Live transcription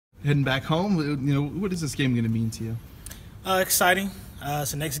heading back home. What is this game going to mean to you? Exciting.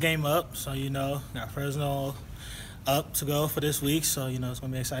 It's the next game up, so got Fresno up to go for this week. So it's going to be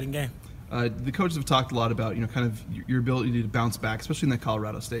an exciting game. The coaches have talked a lot about kind of your ability to bounce back, especially in that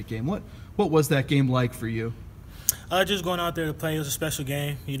Colorado State game. What was that game like for you? Just going out there to play. It was a special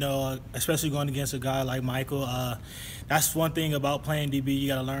game, especially going against a guy like Michael. That's one thing about playing DB. You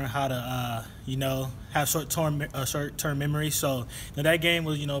got to learn how to, have short-term memory. So that game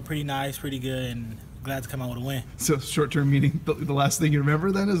was, pretty nice, pretty good, and glad to come out with a win. So short-term meaning the last thing you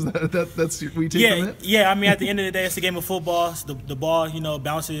remember then is that's what you take from it? Yeah. I mean, at the end of the day, it's a game of football. The ball,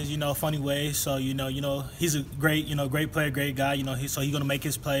 bounces, funny ways. So he's a great player, great guy. He's gonna make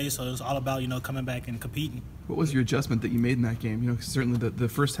his plays. So it's all about coming back and competing. What was your adjustment that you made in that game? Certainly the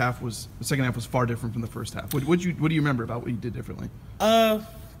second half was far different from the first half. What do you remember about what you did differently?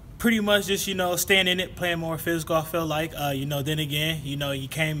 Pretty much just, staying in it, playing more physical, I feel like. Then again, you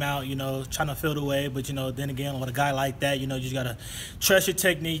came out, trying to field away. But, then again, with a guy like that, you just got to trust your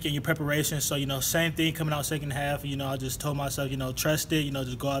technique and your preparation. So, same thing coming out second half. I just told myself, trust it,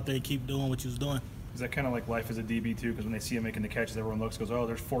 just go out there and keep doing what you was doing. Is that kind of like life as a DB too? Because when they see him making the catches, everyone looks, goes, "Oh,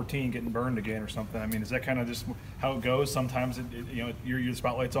 there's 14 getting burned again" or something. I mean, is that kind of just how it goes? Sometimes your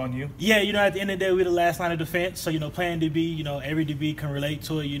spotlight's on you. Yeah, at the end of the day, we're the last line of defense. So playing DB, every DB can relate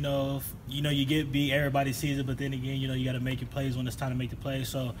to it. You get beat, everybody sees it, but then again, you got to make your plays when it's time to make the plays.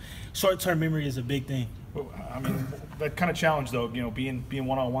 So short-term memory is a big thing. Well, I mean, that kind of challenge though, being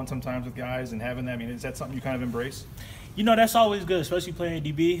one-on-one sometimes with guys and having that. I mean, is that something you kind of embrace? That's always good, especially playing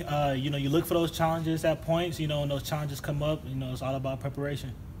DB. You look for those challenges at points. When those challenges come up, it's all about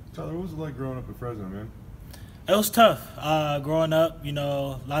preparation. Tyler, what was it like growing up in Fresno, man? It was tough. Growing up,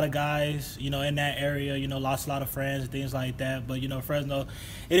 a lot of guys, in that area, lost a lot of friends and things like that. But, Fresno,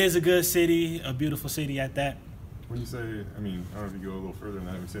 it is a good city, a beautiful city at that. When you say, I don't know if you go a little further than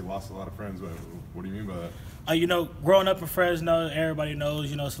that, when you say lost a lot of friends, what do you mean by that? Growing up in Fresno, everybody knows,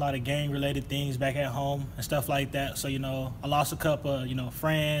 it's a lot of gang-related things back at home and stuff like that. So, I lost a couple,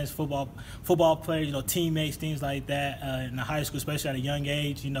 friends, football players, teammates, things like that in the high school, especially at a young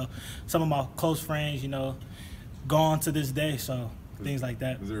age. Some of my close friends, gone to this day, so things like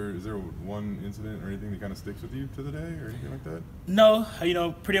that. Is there one incident or anything that kind of sticks with you to the day or anything like that? No,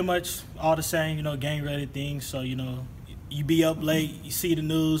 pretty much all the same, gang-related things. So, you be up late, you see the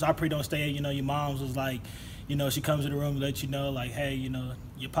news. I pretty don't stay, your mom's was like, she comes in the room and let you know, like, hey,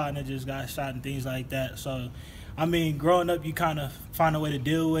 your partner just got shot and things like that. So, I mean, growing up, you kind of find a way to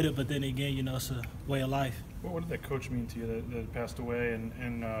deal with it, but then again, it's a way of life. What did that coach mean to you that passed away?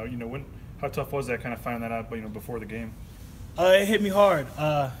 And how tough was that kind of finding that out, before the game? It hit me hard.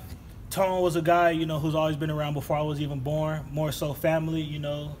 Tone was a guy, who's always been around before I was even born. More so family,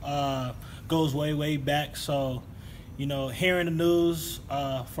 goes way, way back. So, hearing the news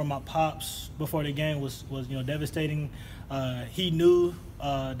from my pops before the game was devastating. He knew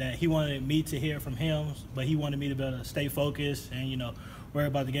that he wanted me to hear from him, but he wanted me to be able to stay focused and, worry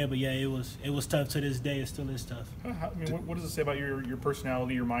about the game. But, yeah, it was tough to this day. It still is tough. What does it say about your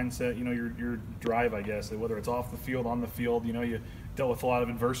personality, your mindset, your drive, I guess, whether it's off the field, on the field? You dealt with a lot of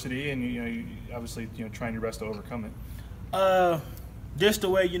adversity and, you obviously, trying your best to overcome it. Just the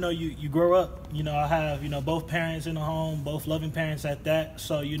way, you grow up. I have, both parents in the home, both loving parents at that.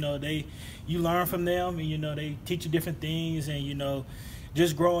 So, you learn from them and, they teach you different things and,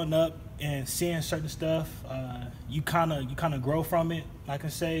 just growing up and seeing certain stuff, you kind of grow from it, I can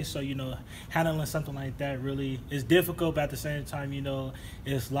say. So, handling something like that really is difficult, but at the same time,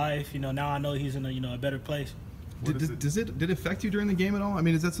 it's life. Now I know he's in a better place. Did it affect you during the game at all? I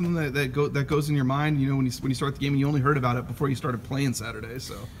mean, is that something that goes in your mind? when you start the game, and you only heard about it before you started playing Saturday.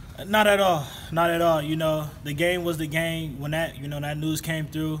 So, not at all, not at all. The game was the game. When that that news came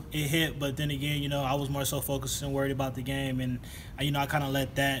through, it hit. But then again, I was more so focused and worried about the game, and I kind of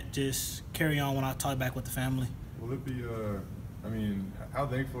let that just carry on when I talked back with the family. Will it be? How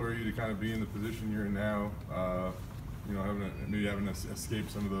thankful are you to kind of be in the position you're in now? Having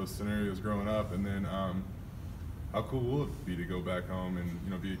escaped some of those scenarios growing up, and then. How cool will it be to go back home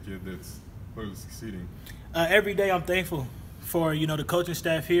and be a kid that's succeeding? Every day I'm thankful for the coaching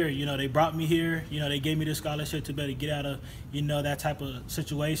staff here. They brought me here. They gave me the scholarship to be able to get out of that type of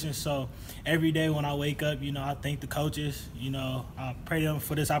situation. So every day when I wake up, I thank the coaches. I pray them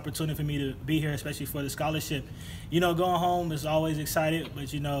for this opportunity for me to be here, especially for the scholarship. Going home is always excited, but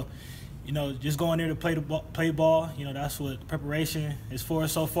just going there to play ball. That's what preparation is for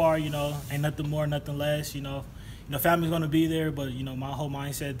so far. Ain't nothing more, nothing less. Family's going to be there, but, my whole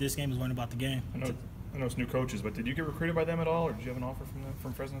mindset this game is learning about the game. I know it's new coaches, but did you get recruited by them at all, or did you have an offer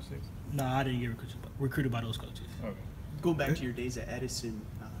from Fresno State? No, I didn't get recruited by those coaches. Okay. Going back to your days at Edison,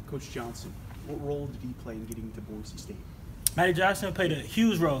 Coach Johnson, what role did he play in getting to Boise State? Matty Jackson played a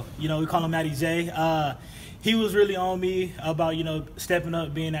huge role. You know, we call him Matty J. He was really on me about, you know, stepping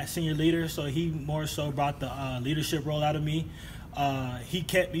up, being that senior leader. So he more so brought the leadership role out of me. He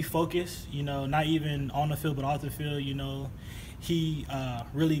kept me focused, you know, not even on the field but off the field. You know, he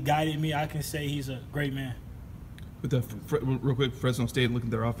really guided me. I can say he's a great man. With the real quick, Fresno State, looking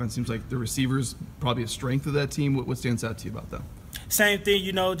at their offense, seems like the receivers probably a strength of that team. What stands out to you about them? Same thing,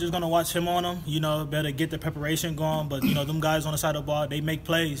 you know, just going to watch him on them. You know, better get the preparation going. But, you know, them guys on the side of the ball, they make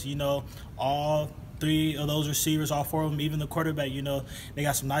plays. You know, all 3 of those receivers, all 4 of them, even the quarterback, you know, they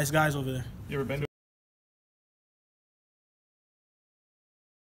got some nice guys over there. You ever been to